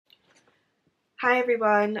Hi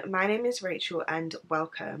everyone, my name is Rachel and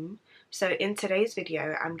welcome. So in today's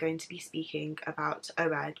video I'm going to be speaking about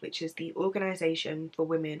owaad, which is the Organisation for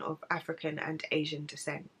Women of African and Asian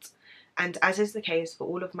Descent. And as is the case for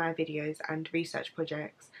all of my videos and research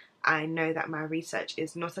projects, I know that my research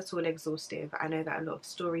is not at all exhaustive. I know that a lot of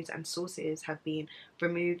stories and sources have been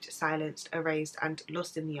removed, silenced, erased and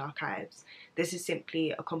lost in the archives. This is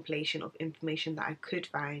simply a compilation of information that I could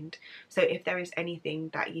find. So if there is anything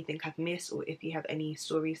that you think I've missed, or if you have any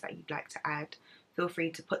stories that you'd like to add, feel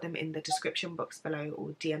free to put them in the description box below or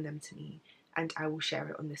DM them to me and I will share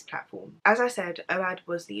it on this platform. As I said, owaad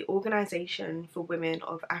was the Organisation for Women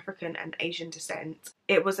of African and Asian Descent.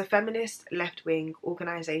 It was a feminist left-wing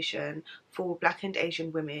organisation for Black and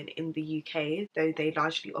Asian women in the UK, though they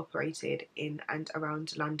largely operated in and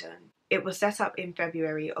around London. It was set up in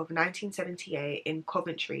February of 1978 in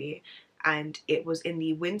Coventry, and it was in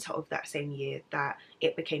the winter of that same year that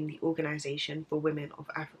it became the Organisation for Women of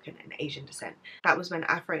African and Asian Descent. That was when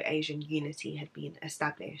Afro-Asian unity had been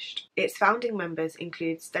established. Its founding members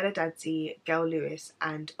include Stella, Dadzie, Gail Lewis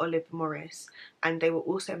and Olive Morris, and they were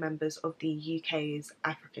also members of the UK's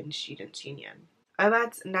African Students' Union.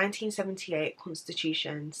 owaad's 1978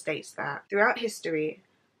 constitution states that throughout history,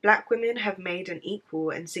 Black women have made an equal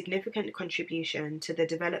and significant contribution to the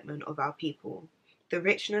development of our people, the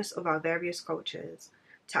richness of our various cultures,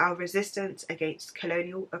 to our resistance against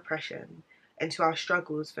colonial oppression, and to our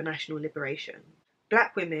struggles for national liberation.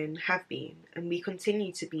 Black women have been, and we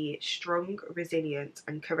continue to be, strong, resilient,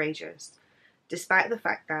 and courageous, despite the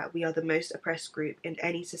fact that we are the most oppressed group in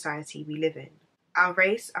any society we live in. Our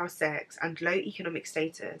race, our sex, and low economic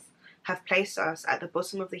status have placed us at the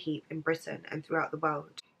bottom of the heap in Britain and throughout the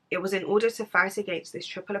world. It was in order to fight against this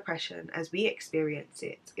triple oppression as we experience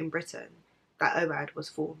it in Britain that owaad was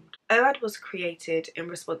formed. owaad was created in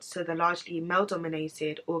response to the largely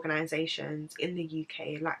male-dominated organisations in the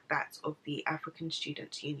UK like that of the African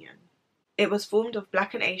Students' Union. It was formed of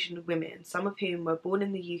Black and Asian women, some of whom were born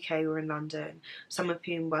in the UK or in London, some of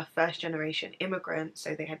whom were first-generation immigrants,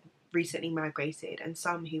 so they had recently migrated, and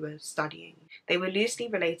some who were studying. They were loosely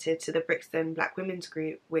related to the Brixton Black Women's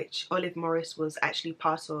Group, which Olive Morris was actually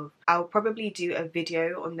part of. I'll probably do a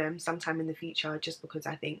video on them sometime in the future just because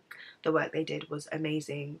I think the work they did was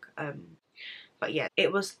amazing. But yeah,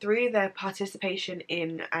 it was through their participation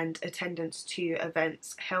in and attendance to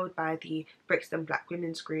events held by the Brixton Black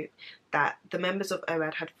Women's Group that the members of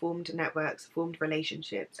owaad had formed networks, formed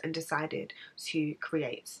relationships, and decided to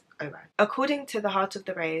create owaad. According to the Heart of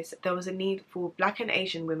the Race, there was a need for Black and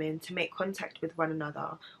Asian women to make contact with one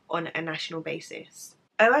another on a national basis.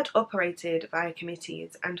 owaad operated via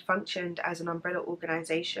committees and functioned as an umbrella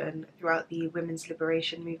organisation throughout the women's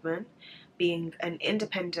liberation movement, being an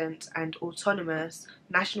independent and autonomous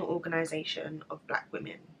national organisation of Black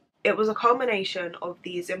women. It was a culmination of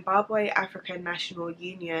the Zimbabwe African National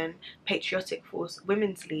Union Patriotic Force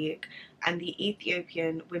Women's League and the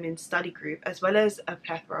Ethiopian Women's Study Group, as well as a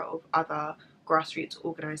plethora of other grassroots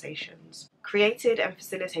organisations, created and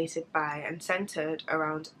facilitated by and centred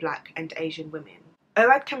around Black and Asian women.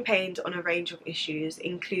 owaad campaigned on a range of issues,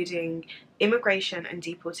 including immigration and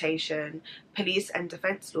deportation, police and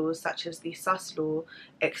defence laws such as the SUS law,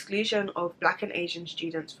 exclusion of Black and Asian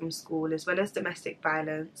students from school, as well as domestic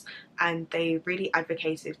violence, and they really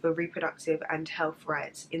advocated for reproductive and health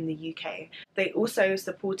rights in the UK. They also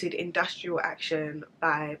supported industrial action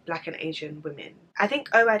by Black and Asian women. I think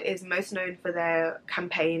owaad is most known for their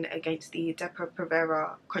campaign against the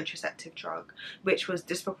Depo-Provera contraceptive drug, which was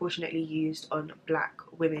disproportionately used on Black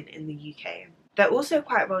women in the UK. They're also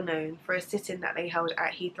quite well known for a sit-in that they held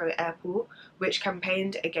at Heathrow Airport, which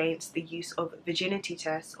campaigned against the use of virginity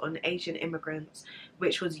tests on Asian immigrants,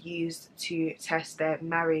 which was used to test their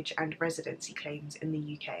marriage and residency claims in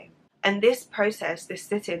the UK. And this protest, this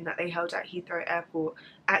sit-in that they held at Heathrow Airport,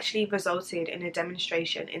 actually resulted in a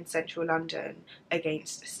demonstration in central London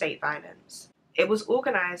against state violence. It was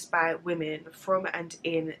organised by women from and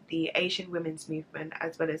in the Asian women's movement,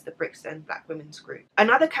 as well as the Brixton Black Women's Group.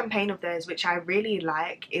 Another campaign of theirs which I really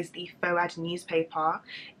like is the owaad newspaper.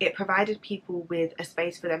 It provided people with a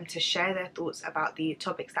space for them to share their thoughts about the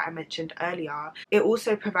topics that I mentioned earlier. It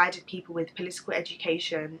also provided people with political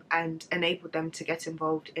education and enabled them to get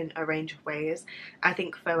involved in a range of ways. I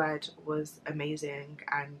think owaad was amazing,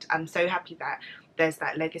 and I'm so happy that there's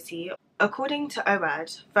that legacy. According to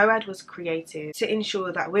owaad was created to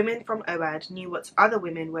ensure that women from owaad knew what other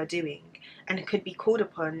women were doing and could be called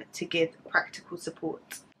upon to give practical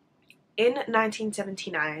support. In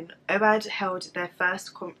 1979, owaad held their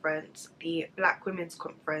first conference, the Black Women's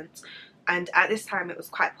Conference, and at this time it was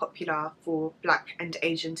quite popular for Black and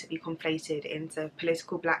Asian to be conflated into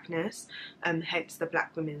political blackness, hence the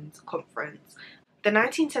Black Women's Conference. The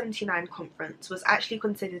 1979 conference was actually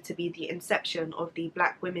considered to be the inception of the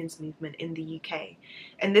Black women's movement in the UK,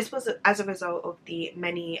 and this was as a result of the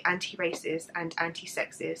many anti-racist and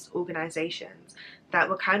anti-sexist organisations that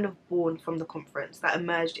were kind of born from the conference that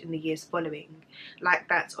emerged in the years following, like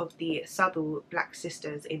that of the Southall Black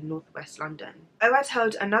Sisters in northwest London. owaad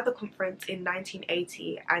held another conference in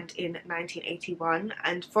 1980 and in 1981,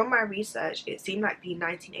 and from my research it seemed like the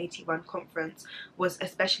 1981 conference was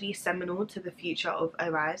especially seminal to the future of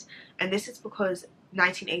owaad, and this is because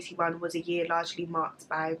 1981 was a year largely marked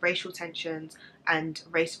by racial tensions and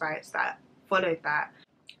race riots that followed that.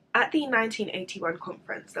 At the 1981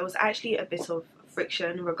 conference, there was actually a bit of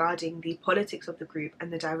friction regarding the politics of the group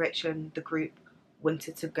and the direction the group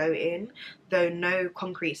wanted to go in, though no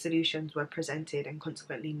concrete solutions were presented and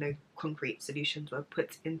consequently no concrete solutions were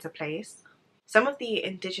put into place. Some of the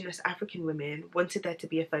Indigenous African women wanted there to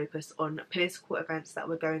be a focus on political events that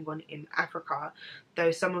were going on in Africa,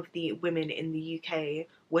 though some of the women in the UK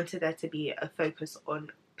wanted there to be a focus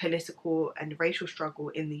on political and racial struggle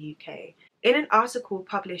in the UK. In an article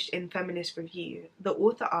published in Feminist Review, the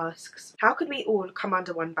author asks, "How could we all come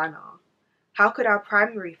under one banner? How could our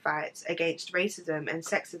primary fight against racism and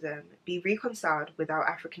sexism be reconciled with our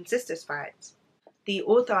African sisters' fight?" The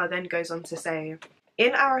author then goes on to say,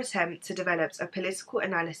 "In our attempt to develop a political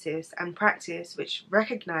analysis and practice which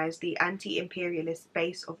recognised the anti-imperialist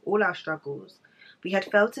base of all our struggles, we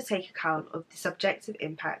had failed to take account of the subjective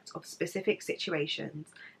impact of specific situations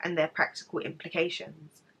and their practical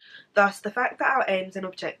implications. Thus, the fact that our aims and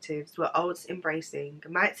objectives were odds embracing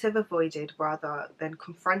might have avoided rather than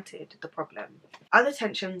confronted the problem. Other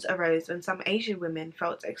tensions arose when some Asian women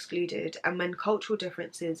felt excluded and when cultural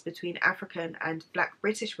differences between African and Black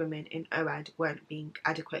British women in owaad weren't being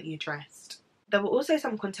adequately addressed. There were also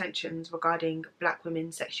some contentions regarding Black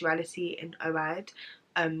women's sexuality in owaad,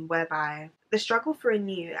 whereby the struggle for a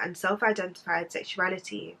new and self-identified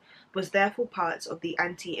sexuality was therefore part of the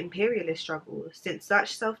anti-imperialist struggle, since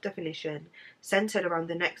such self-definition centered around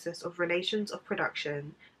the nexus of relations of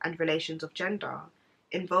production and relations of gender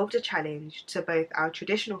involved a challenge to both our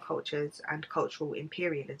traditional cultures and cultural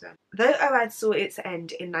imperialism. Though owaad saw its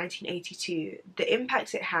end in 1982, the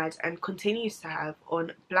impact it had and continues to have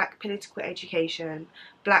on Black political education,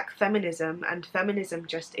 Black feminism and feminism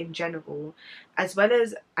just in general, as well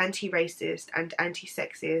as anti-racist and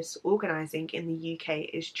anti-sexist organising in the UK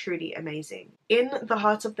is truly amazing. In The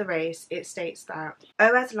Heart of the Race, it states that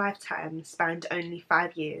owaad's lifetime spanned only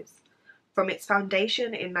 5 years, from its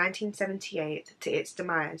foundation in 1978 to its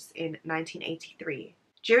demise in 1983.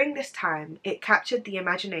 During this time, it captured the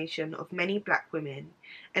imagination of many Black women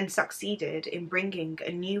and succeeded in bringing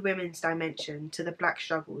a new women's dimension to the Black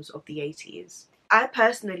struggles of the 80s. I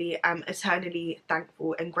personally am eternally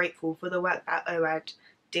thankful and grateful for the work that owaad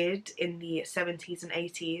did in the 70s and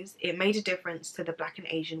 80s. It made a difference to the Black and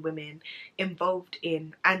Asian women involved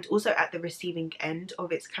in and also at the receiving end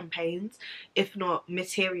of its campaigns, if not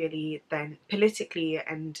materially, then politically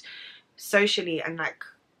and socially and like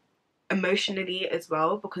emotionally as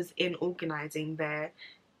well, because in organising there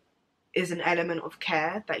is an element of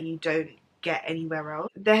care that you don't get anywhere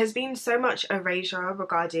else. There has been so much erasure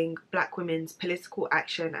regarding Black women's political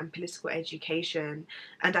action and political education,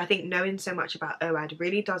 and I think knowing so much about owaad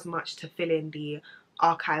really does much to fill in the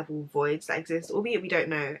archival voids that exist, albeit we don't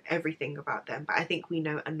know everything about them, but I think we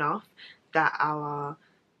know enough that our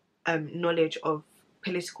knowledge of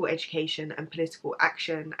political education and political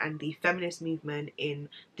action and the feminist movement in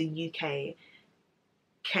the UK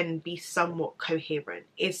can be somewhat coherent,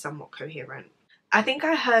 is somewhat coherent. I think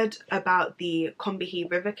I heard about the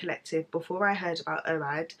Combahee River Collective before I heard about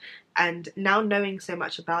owaad, and now knowing so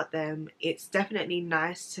much about them, it's definitely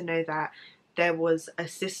nice to know that there was a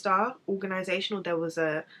sister organisation, or there was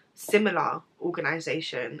a similar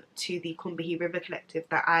organisation to the Combahee River Collective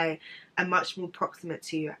that I am much more proximate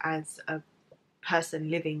to as a person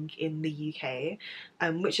living in the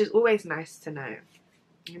UK, which is always nice to know.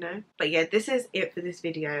 You know. But yeah, this is it for this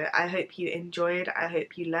video. I hope you enjoyed. I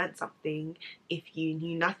hope you learned something if you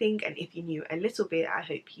knew nothing, and if you knew a little bit, I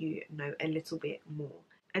hope you know a little bit more.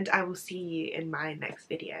 And I will see you in my next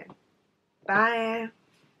video. Bye.